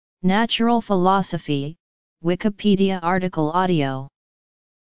Natural philosophy, Wikipedia article audio.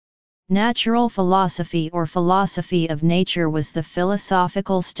 Natural philosophy or philosophy of nature was the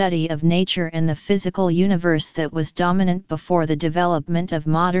philosophical study of nature and the physical universe that was dominant before the development of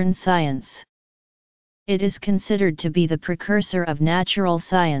modern science. It is considered to be the precursor of natural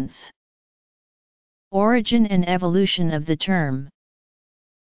science. Origin and evolution of the term.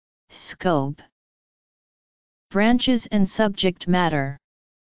 Scope. Branches and subject matter.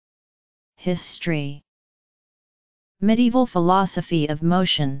 History. Medieval philosophy of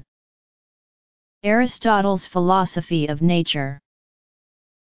motion. Aristotle's philosophy of nature.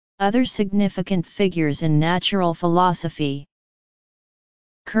 Other significant figures in natural philosophy.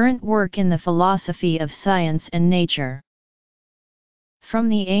 Current work in the philosophy of science and nature. From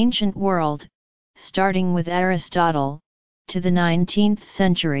the ancient world, starting with Aristotle, to the 19th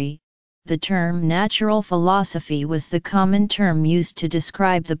century, the term natural philosophy was the common term used to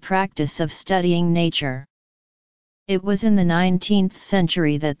describe the practice of studying nature. It was in the 19th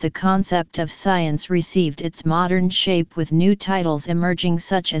century that the concept of science received its modern shape, with new titles emerging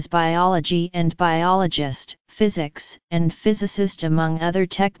such as biology and biologist, physics and physicist, among other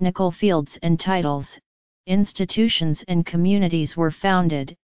technical fields and titles. Institutions and communities were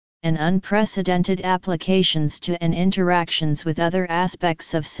founded, and unprecedented applications to and interactions with other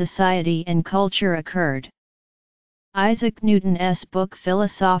aspects of society and culture occurred. Isaac Newton's book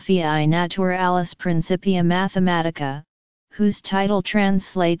Philosophiae Naturalis Principia Mathematica, whose title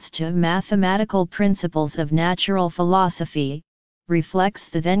translates to Mathematical Principles of Natural Philosophy, reflects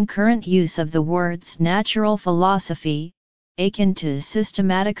the then current use of the words natural philosophy, akin to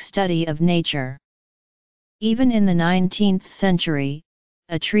systematic study of nature. Even in the 19th century,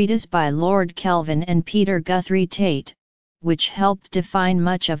 a treatise by Lord Kelvin and Peter Guthrie Tait, which helped define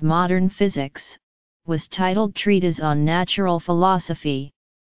much of modern physics, was titled Treatise on Natural Philosophy.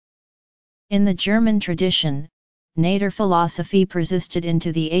 In the German tradition, Naturphilosophy persisted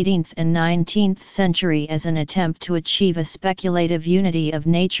into the 18th and 19th century as an attempt to achieve a speculative unity of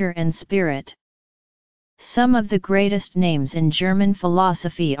nature and spirit. Some of the greatest names in German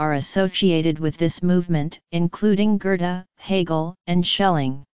philosophy are associated with this movement, including Goethe, Hegel, and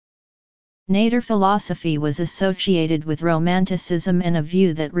Schelling. Naturphilosophy was associated with Romanticism and a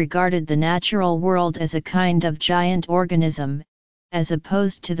view that regarded the natural world as a kind of giant organism, as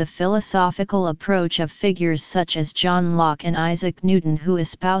opposed to the philosophical approach of figures such as John Locke and Isaac Newton, who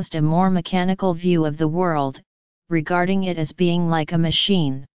espoused a more mechanical view of the world, regarding it as being like a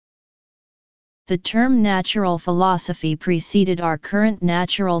machine. The term natural philosophy preceded our current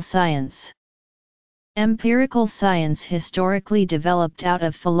natural science. Empirical science historically developed out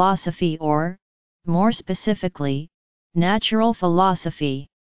of philosophy, or, more specifically, natural philosophy.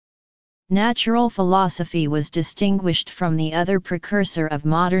 Natural philosophy was distinguished from the other precursor of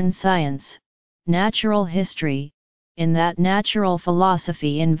modern science, natural history, in that natural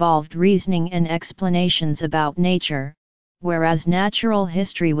philosophy involved reasoning and explanations about nature, whereas natural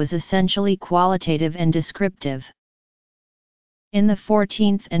history was essentially qualitative and descriptive. In the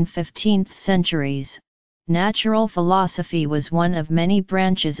 14th and 15th centuries, natural philosophy was one of many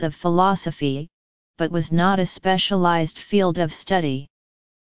branches of philosophy, but was not a specialized field of study.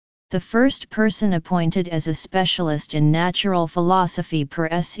 The first person appointed as a specialist in natural philosophy per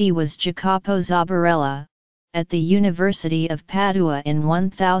se was Jacopo Zabarella, at the University of Padua in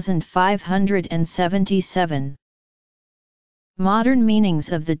 1577. Modern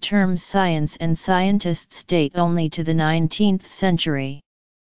meanings of the terms science and scientists date only to the 19th century.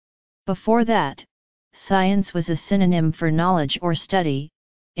 Before that, science was a synonym for knowledge or study,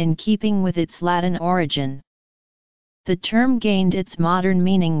 in keeping with its Latin origin. The term gained its modern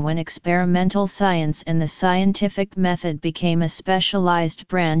meaning when experimental science and the scientific method became a specialized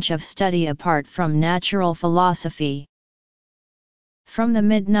branch of study apart from natural philosophy. From the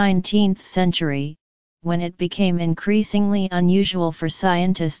mid-19th century, when it became increasingly unusual for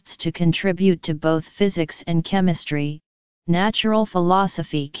scientists to contribute to both physics and chemistry, natural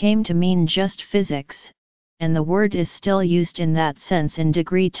philosophy came to mean just physics, and the word is still used in that sense in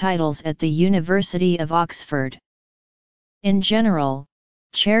degree titles at the University of Oxford. In general,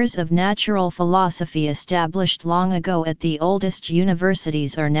 chairs of natural philosophy established long ago at the oldest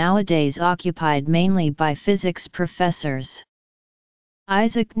universities are nowadays occupied mainly by physics professors.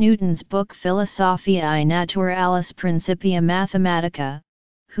 Isaac Newton's book Philosophiae Naturalis Principia Mathematica,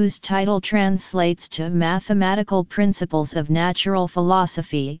 whose title translates to Mathematical Principles of Natural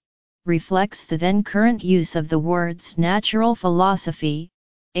Philosophy, reflects the then current use of the words natural philosophy,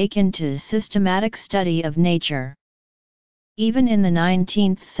 akin to systematic study of nature. Even in the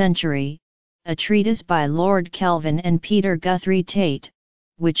 19th century, a treatise by Lord Kelvin and Peter Guthrie Tait,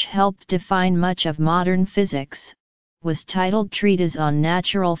 which helped define much of modern physics, was titled Treatise on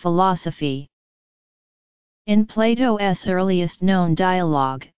Natural Philosophy. In Plato's earliest known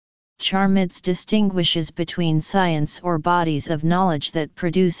dialogue, Charmides distinguishes between science or bodies of knowledge that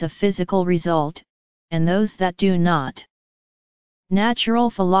produce a physical result, and those that do not.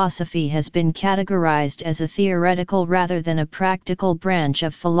 Natural philosophy has been categorized as a theoretical rather than a practical branch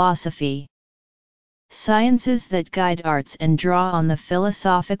of philosophy. Sciences that guide arts and draw on the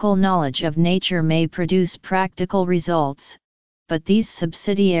philosophical knowledge of nature may produce practical results, but these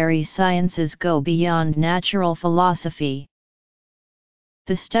subsidiary sciences go beyond natural philosophy.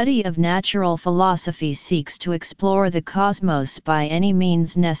 The study of natural philosophy seeks to explore the cosmos by any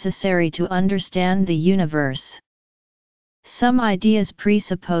means necessary to understand the universe. Some ideas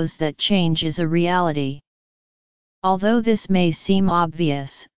presuppose that change is a reality. Although this may seem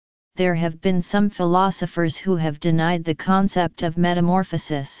obvious, there have been some philosophers who have denied the concept of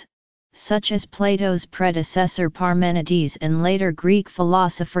metamorphosis, such as Plato's predecessor Parmenides and later Greek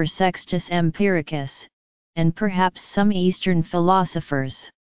philosopher Sextus Empiricus, and perhaps some Eastern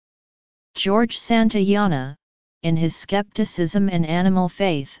philosophers. George Santayana, in his Skepticism and Animal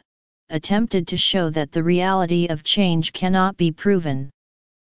Faith, attempted to show that the reality of change cannot be proven.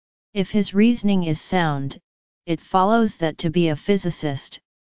 If his reasoning is sound, it follows that to be a physicist,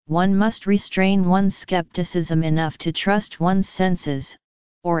 one must restrain one's skepticism enough to trust one's senses,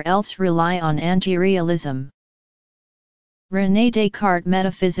 or else rely on anti-realism. René Descartes'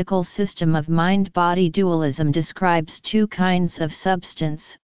 metaphysical system of mind-body dualism describes two kinds of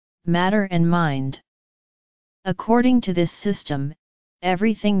substance, matter and mind. According to this system,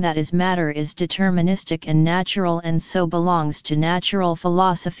 everything that is matter is deterministic and natural and so belongs to natural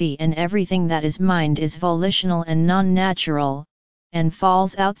philosophy, and everything that is mind is volitional and non-natural, and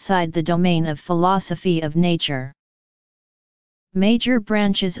falls outside the domain of philosophy of nature. Major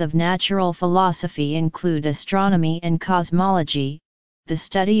branches of natural philosophy include astronomy and cosmology, the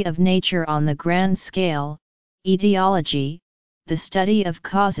study of nature on the grand scale, etiology, the study of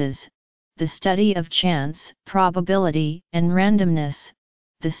causes, the study of chance, probability, and randomness,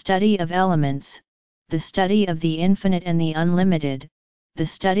 the study of elements, the study of the infinite and the unlimited, the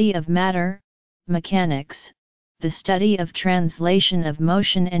study of matter, mechanics, the study of translation of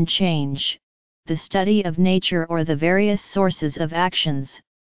motion and change, the study of nature or the various sources of actions,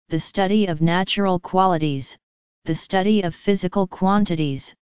 the study of natural qualities, the study of physical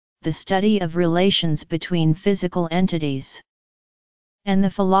quantities, the study of relations between physical entities, and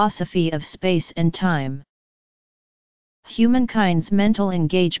the philosophy of space and time. Humankind's mental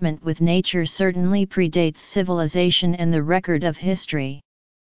engagement with nature certainly predates civilization and the record of history.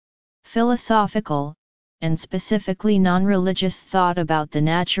 Philosophical, and specifically non-religious thought about the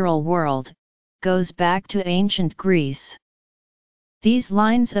natural world, goes back to ancient Greece. These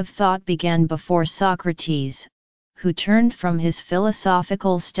lines of thought began before Socrates, who turned from his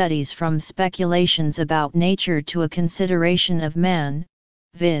philosophical studies from speculations about nature to a consideration of man,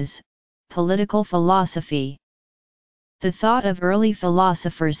 viz., political philosophy. The thought of early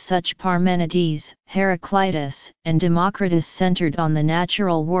philosophers such Parmenides, Heraclitus, and Democritus centered on the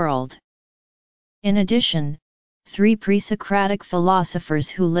natural world. In addition, three pre-Socratic philosophers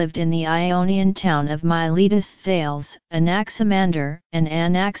who lived in the Ionian town of Miletus, Thales, Anaximander, and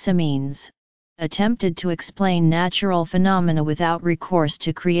Anaximenes, attempted to explain natural phenomena without recourse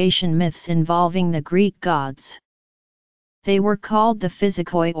to creation myths involving the Greek gods. They were called the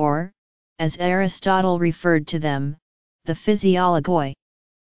physikoi or, as Aristotle referred to them, the physiologoi.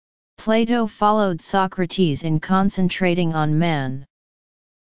 Plato followed Socrates in concentrating on man.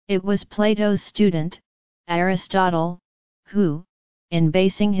 It was Plato's student, Aristotle, who, in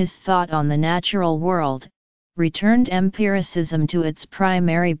basing his thought on the natural world, returned empiricism to its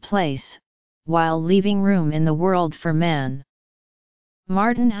primary place, while leaving room in the world for man.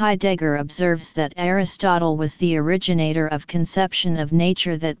 Martin Heidegger observes that Aristotle was the originator of conception of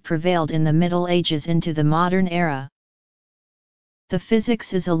nature that prevailed in the Middle Ages into the modern era. The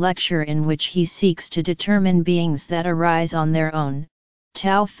Physics is a lecture in which he seeks to determine beings that arise on their own,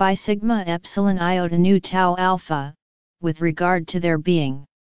 tau phi sigma epsilon iota nu tau alpha, with regard to their being.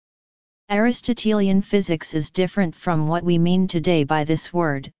 Aristotelian physics is different from what we mean today by this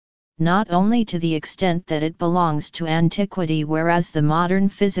word, not only to the extent that it belongs to antiquity whereas the modern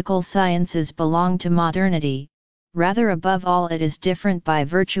physical sciences belong to modernity, rather above all it is different by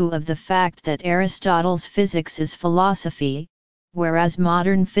virtue of the fact that Aristotle's physics is philosophy, whereas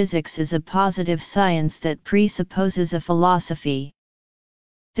modern physics is a positive science that presupposes a philosophy.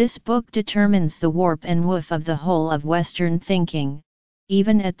 This book determines the warp and woof of the whole of Western thinking,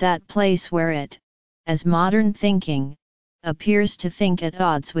 even at that place where it, as modern thinking, appears to think at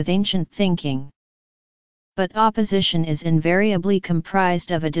odds with ancient thinking. But opposition is invariably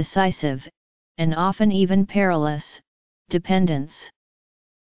comprised of a decisive, and often even perilous, dependence.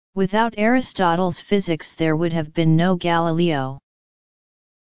 Without Aristotle's physics there would have been no Galileo.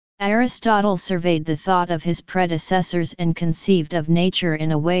 Aristotle surveyed the thought of his predecessors and conceived of nature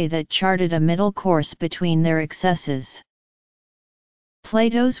in a way that charted a middle course between their excesses.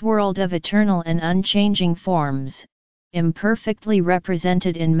 Plato's world of eternal and unchanging forms, imperfectly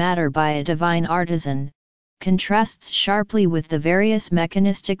represented in matter by a divine artisan, contrasts sharply with the various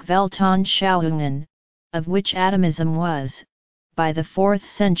mechanistic Weltanschauungen, of which atomism was, by the 4th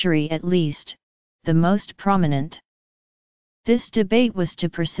century at least, the most prominent. This debate was to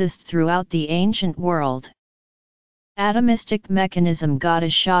persist throughout the ancient world. Atomistic mechanism got a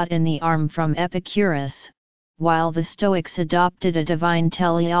shot in the arm from Epicurus, while the Stoics adopted a divine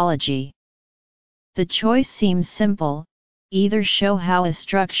teleology. The choice seems simple: either show how a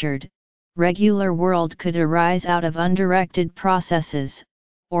structured, regular world could arise out of undirected processes,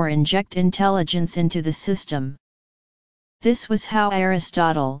 or inject intelligence into the system. This was how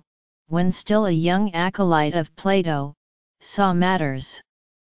Aristotle, when still a young acolyte of Plato, saw matters.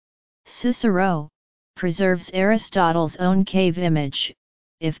 Cicero preserves Aristotle's own cave image: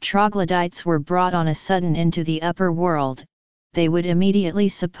 if troglodytes were brought on a sudden into the upper world, they would immediately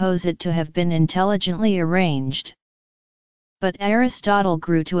suppose it to have been intelligently arranged. But Aristotle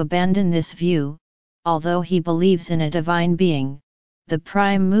grew to abandon this view. Although he believes in a divine being, the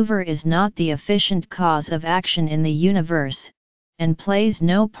prime mover is not the efficient cause of action in the universe, and plays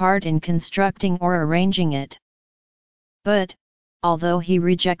no part in constructing or arranging it. But, although he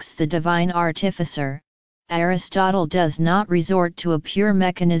rejects the divine artificer, Aristotle does not resort to a pure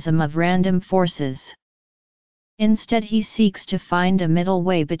mechanism of random forces. Instead he seeks to find a middle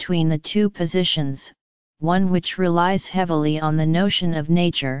way between the two positions, one which relies heavily on the notion of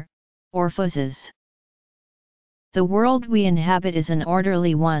nature, or physis. The world we inhabit is an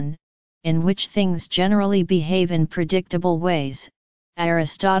orderly one, in which things generally behave in predictable ways,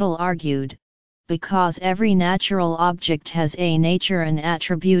 Aristotle argued, because every natural object has a nature and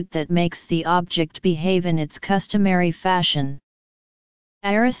attribute that makes the object behave in its customary fashion.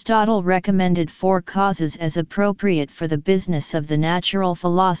 Aristotle recommended 4 causes as appropriate for the business of the natural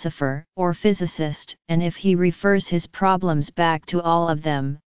philosopher or physicist, and if he refers his problems back to all of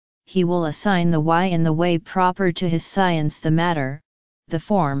them, he will assign the why in the way proper to his science: the matter, the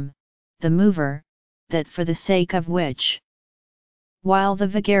form, the mover, that for the sake of which. While the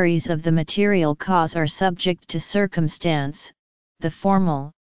vagaries of the material cause are subject to circumstance, the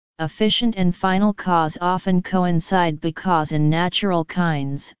formal, efficient and final cause often coincide, because in natural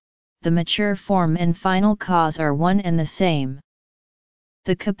kinds, the mature form and final cause are one and the same.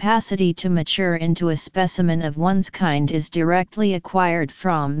 The capacity to mature into a specimen of one's kind is directly acquired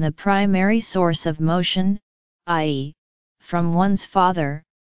from the primary source of motion, i.e., from one's father,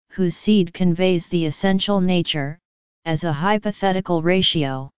 whose seed conveys the essential nature, as a hypothetical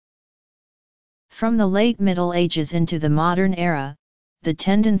ratio. From the late Middle Ages into the modern era, the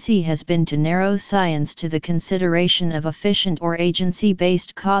tendency has been to narrow science to the consideration of efficient or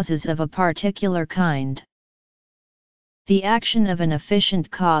agency-based causes of a particular kind. The action of an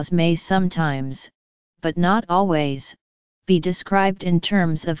efficient cause may sometimes, but not always, be described in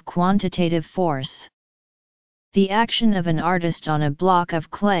terms of quantitative force. The action of an artist on a block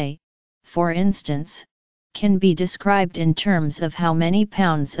of clay, for instance, can be described in terms of how many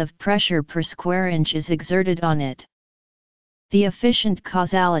pounds of pressure per square inch is exerted on it. The efficient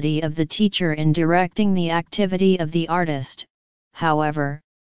causality of the teacher in directing the activity of the artist, however,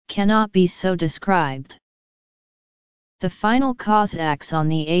 cannot be so described. The final cause acts on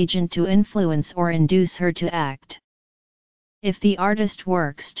the agent to influence or induce her to act. If the artist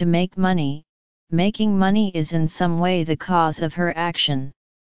works to make money, making money is in some way the cause of her action.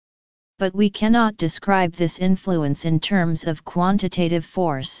 But we cannot describe this influence in terms of quantitative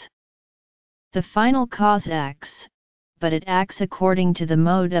force. The final cause acts, but it acts according to the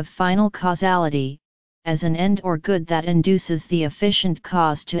mode of final causality, as an end or good that induces the efficient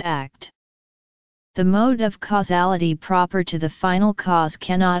cause to act. The mode of causality proper to the final cause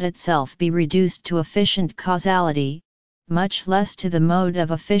cannot itself be reduced to efficient causality, much less to the mode of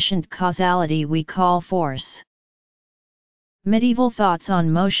efficient causality we call force. Medieval thoughts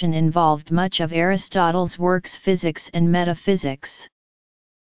on motion involved much of Aristotle's works, physics and metaphysics.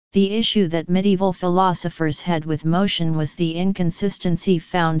 The issue that medieval philosophers had with motion was the inconsistency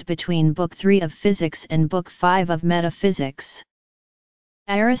found between Book 3 of Physics and Book 5 of Metaphysics.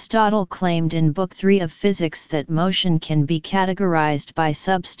 Aristotle claimed in Book 3 of Physics that motion can be categorized by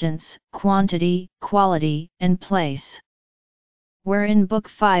substance, quantity, quality, and place. where in Book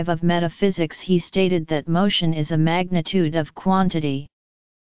 5 of Metaphysics he stated that motion is a magnitude of quantity.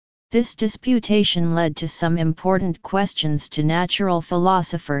 This disputation led to some important questions to natural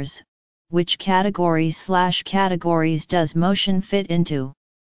philosophers: which categories does motion fit into?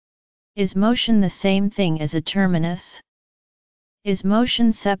 Is motion the same thing as a terminus? Is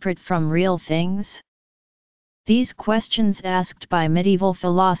motion separate from real things? These questions asked by medieval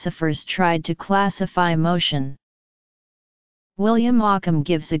philosophers tried to classify motion. William Ockham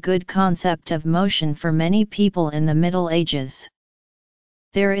gives a good concept of motion for many people in the Middle Ages.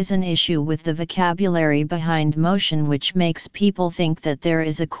 There is an issue with the vocabulary behind motion which makes people think that there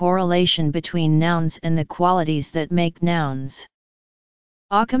is a correlation between nouns and the qualities that make nouns.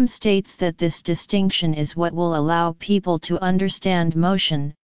 Ockham states that this distinction is what will allow people to understand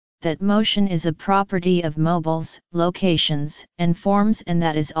motion, that motion is a property of mobiles, locations, and forms, and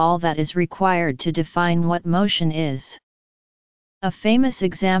that is all that is required to define what motion is. A famous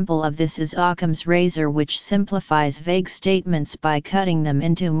example of this is Occam's razor, which simplifies vague statements by cutting them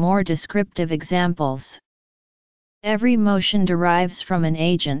into more descriptive examples. Every motion derives from an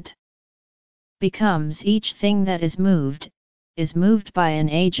agent. Becomes each thing that is moved by an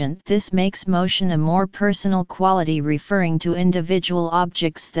agent. This makes motion a more personal quality, referring to individual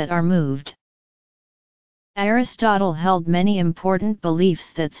objects that are moved. Aristotle held many important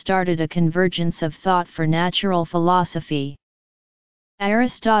beliefs that started a convergence of thought for natural philosophy.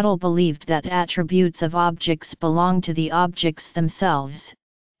 Aristotle believed that attributes of objects belong to the objects themselves,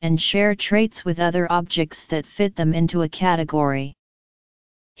 and share traits with other objects that fit them into a category.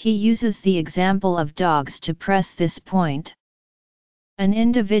 He uses the example of dogs to press this point. An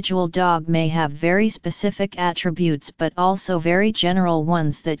individual dog may have very specific attributes but also very general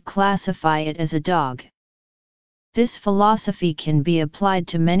ones that classify it as a dog. This philosophy can be applied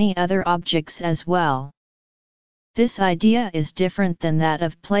to many other objects as well. This idea is different than that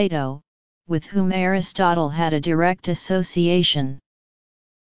of Plato, with whom Aristotle had a direct association.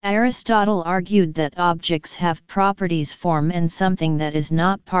 Aristotle argued that objects have properties form and something that is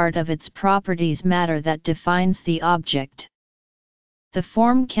not part of its properties matter that defines the object. The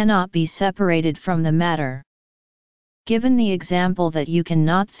form cannot be separated from the matter. Given the example that you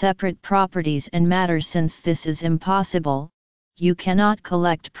cannot separate properties and matter, since this is impossible, you cannot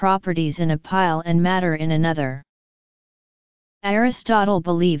collect properties in a pile and matter in another. Aristotle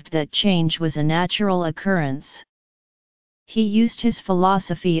believed that change was a natural occurrence. He used his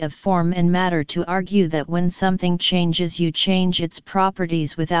philosophy of form and matter to argue that when something changes, you change its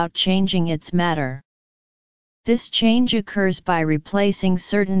properties without changing its matter. This change occurs by replacing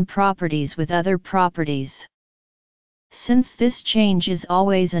certain properties with other properties. Since this change is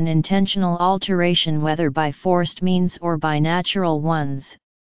always an intentional alteration, whether by forced means or by natural ones,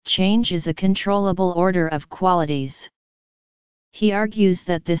 change is a controllable order of qualities. He argues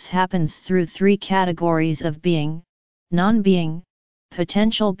that this happens through three categories of being: non-being,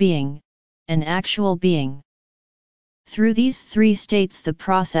 potential being, and actual being. Through these three states, the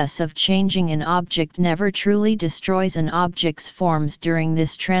process of changing an object never truly destroys an object's forms during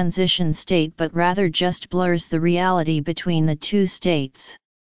this transition state, but rather just blurs the reality between the two states.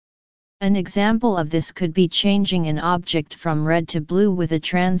 An example of this could be changing an object from red to blue with a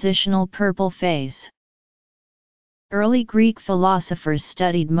transitional purple phase. Early Greek philosophers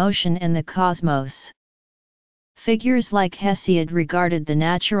studied motion and the cosmos. Figures like Hesiod regarded the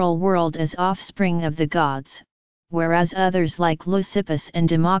natural world as offspring of the gods, whereas others like Leucippus and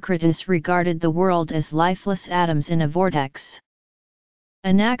Democritus regarded the world as lifeless atoms in a vortex.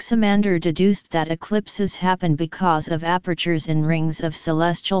 Anaximander deduced that eclipses happen because of apertures in rings of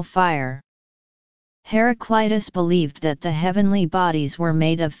celestial fire. Heraclitus believed that the heavenly bodies were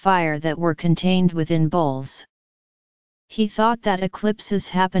made of fire that were contained within bowls. He thought that eclipses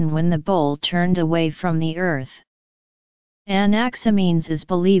happen when the bowl turned away from the earth. Anaximenes is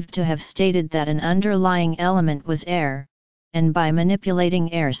believed to have stated that an underlying element was air, and by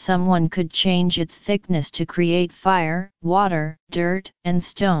manipulating air someone could change its thickness to create fire, water, dirt, and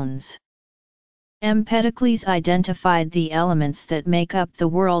stones. Empedocles identified the elements that make up the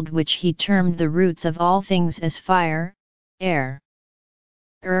world, which he termed the roots of all things, as fire, air,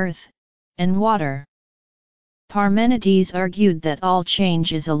 earth, and water. Parmenides argued that all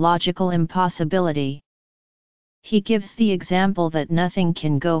change is a logical impossibility. He gives the example that nothing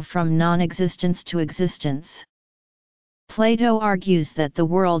can go from non-existence to existence. Plato argues that the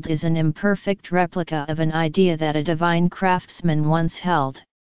world is an imperfect replica of an idea that a divine craftsman once held.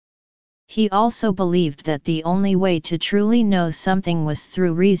 He also believed that the only way to truly know something was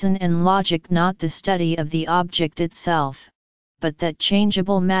through reason and logic, not the study of the object itself, but that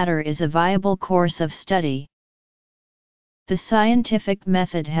changeable matter is a viable course of study. The scientific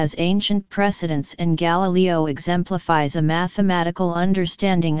method has ancient precedents, and Galileo exemplifies a mathematical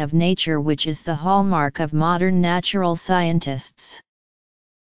understanding of nature which is the hallmark of modern natural scientists.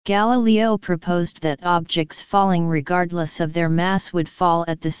 Galileo proposed that objects falling regardless of their mass would fall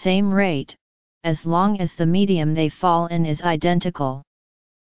at the same rate, as long as the medium they fall in is identical.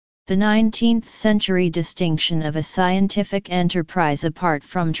 The 19th-century distinction of a scientific enterprise apart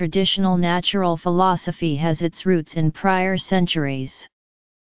from traditional natural philosophy has its roots in prior centuries.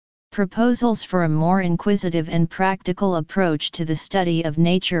 Proposals for a more inquisitive and practical approach to the study of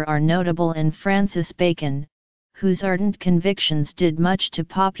nature are notable in Francis Bacon, whose ardent convictions did much to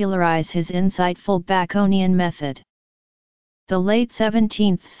popularize his insightful Baconian method. The late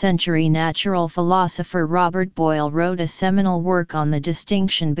 17th century natural philosopher Robert Boyle wrote a seminal work on the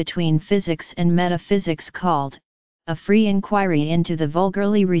distinction between physics and metaphysics called A Free Inquiry into the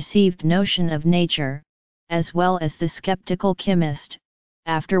Vulgarly Received Notion of Nature, as well as The Skeptical Chemist,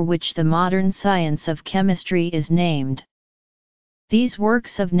 after which the modern science of chemistry is named. These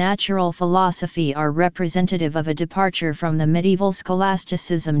works of natural philosophy are representative of a departure from the medieval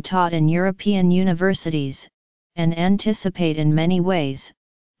scholasticism taught in European universities, and anticipate in many ways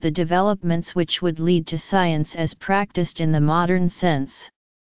the developments which would lead to science as practiced in the modern sense.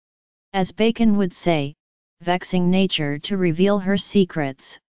 As Bacon would say, vexing nature to reveal her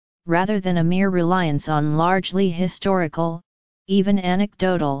secrets, rather than a mere reliance on largely historical, even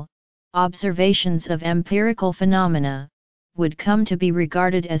anecdotal, observations of empirical phenomena, would come to be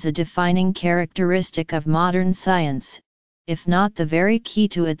regarded as a defining characteristic of modern science, if not the very key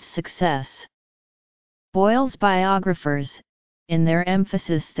to its success. Boyle's biographers, in their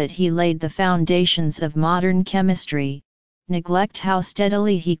emphasis that he laid the foundations of modern chemistry, neglect how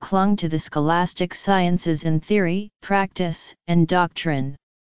steadily he clung to the scholastic sciences in theory, practice, and doctrine.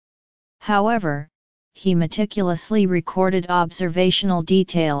 However, he meticulously recorded observational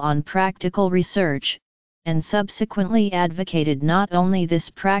detail on practical research, and subsequently advocated not only this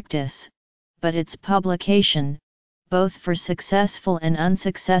practice, but its publication, both for successful and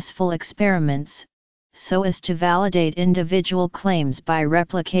unsuccessful experiments, so as to validate individual claims by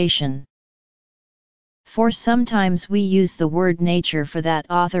replication. For sometimes we use the word nature for that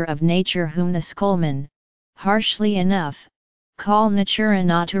author of nature whom the schoolmen, harshly enough, call natura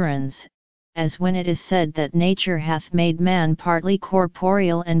naturans, as when it is said that nature hath made man partly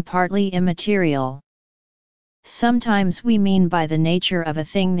corporeal and partly immaterial. Sometimes we mean by the nature of a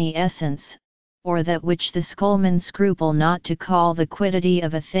thing the essence, or that which the schoolmen scruple not to call the quiddity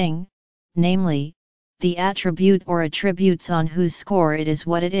of a thing, namely, the attribute or attributes on whose score it is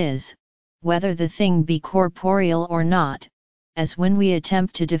what it is, whether the thing be corporeal or not, as when we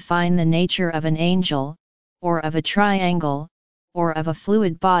attempt to define the nature of an angel, or of a triangle, or of a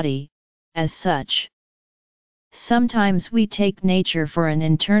fluid body, as such. Sometimes we take nature for an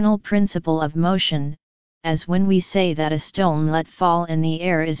internal principle of motion, as when we say that a stone let fall in the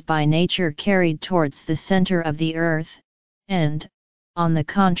air is by nature carried towards the center of the earth, and, on the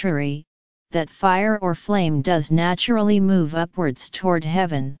contrary, that fire or flame does naturally move upwards toward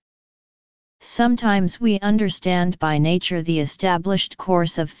heaven. Sometimes we understand by nature the established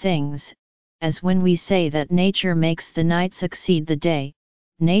course of things, as when we say that nature makes the night succeed the day,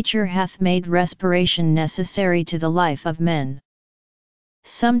 nature hath made respiration necessary to the life of men.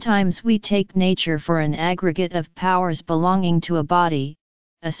 Sometimes we take nature for an aggregate of powers belonging to a body,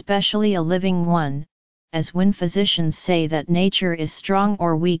 especially a living one, as when physicians say that nature is strong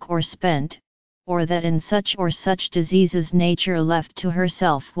or weak or spent, or that in such or such diseases nature left to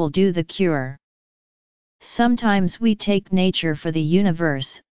herself will do the cure. Sometimes we take nature for the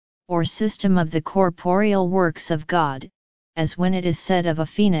universe, or system of the corporeal works of God, as when it is said of a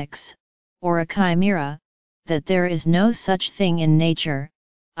phoenix, or a chimera, that there is no such thing in nature,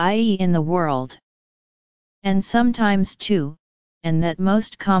 i.e. in the world. And sometimes too, and that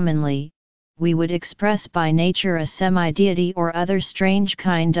most commonly, we would express by nature a semi-deity or other strange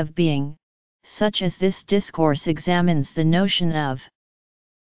kind of being, such as this discourse examines the notion of.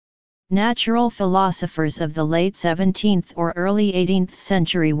 Natural philosophers of the late 17th or early 18th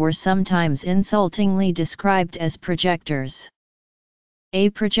century were sometimes insultingly described as projectors.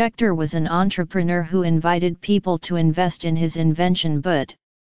 A projector was an entrepreneur who invited people to invest in his invention but,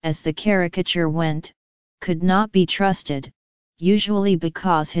 as the caricature went, could not be trusted, usually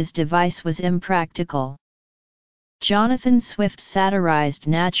because his device was impractical. Jonathan Swift satirized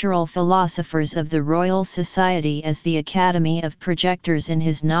natural philosophers of the Royal Society as the Academy of Projectors in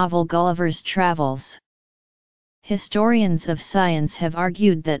his novel Gulliver's Travels. Historians of science have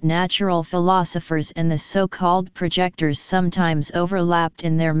argued that natural philosophers and the so-called projectors sometimes overlapped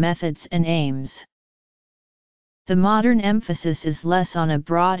in their methods and aims. The modern emphasis is less on a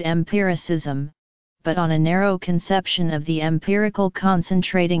broad empiricism, but on a narrow conception of the empirical,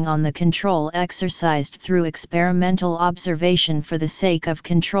 concentrating on the control exercised through experimental observation for the sake of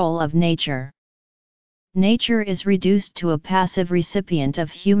control of nature. Nature is reduced to a passive recipient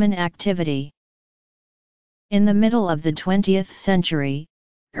of human activity. In the middle of the 20th century,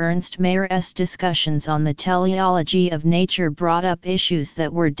 Ernst Mayer's discussions on the teleology of nature brought up issues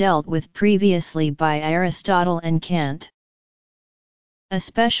that were dealt with previously by Aristotle and Kant.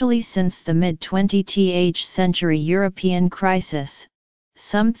 Especially since the mid-20th century European crisis,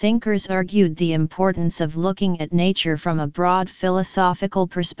 some thinkers argued the importance of looking at nature from a broad philosophical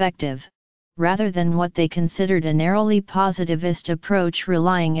perspective, rather than what they considered a narrowly positivist approach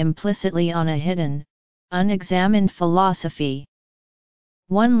relying implicitly on a hidden, unexamined philosophy.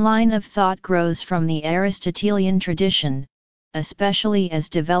 One line of thought grows from the Aristotelian tradition, especially as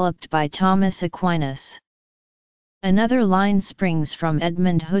developed by Thomas Aquinas. Another line springs from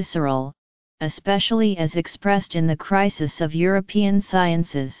Edmund Husserl, especially as expressed in the crisis of European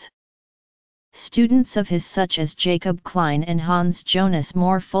sciences. Students of his such as Jacob Klein and Hans Jonas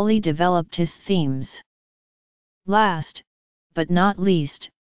more fully developed his themes. Last, but not least,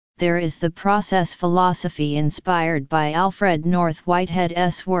 there is the process philosophy inspired by Alfred North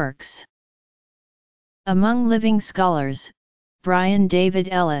Whitehead's works. Among living scholars, Brian David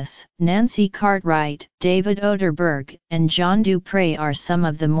Ellis, Nancy Cartwright, David Oderberg, and John Dupre are some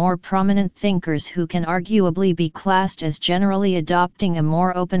of the more prominent thinkers who can arguably be classed as generally adopting a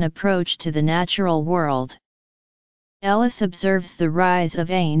more open approach to the natural world. Ellis observes the rise of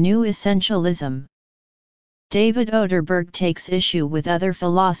a new essentialism. David Oderberg takes issue with other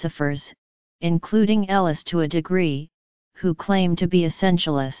philosophers, including Ellis to a degree, who claim to be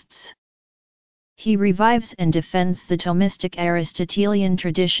essentialists. He revives and defends the Thomistic Aristotelian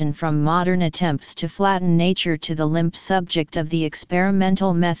tradition from modern attempts to flatten nature to the limp subject of the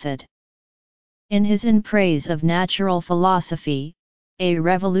experimental method. In his In Praise of Natural Philosophy, A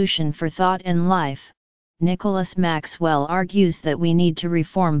Revolution for Thought and Life, Nicholas Maxwell argues that we need to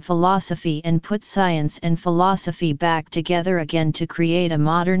reform philosophy and put science and philosophy back together again to create a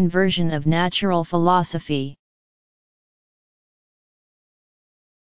modern version of natural philosophy.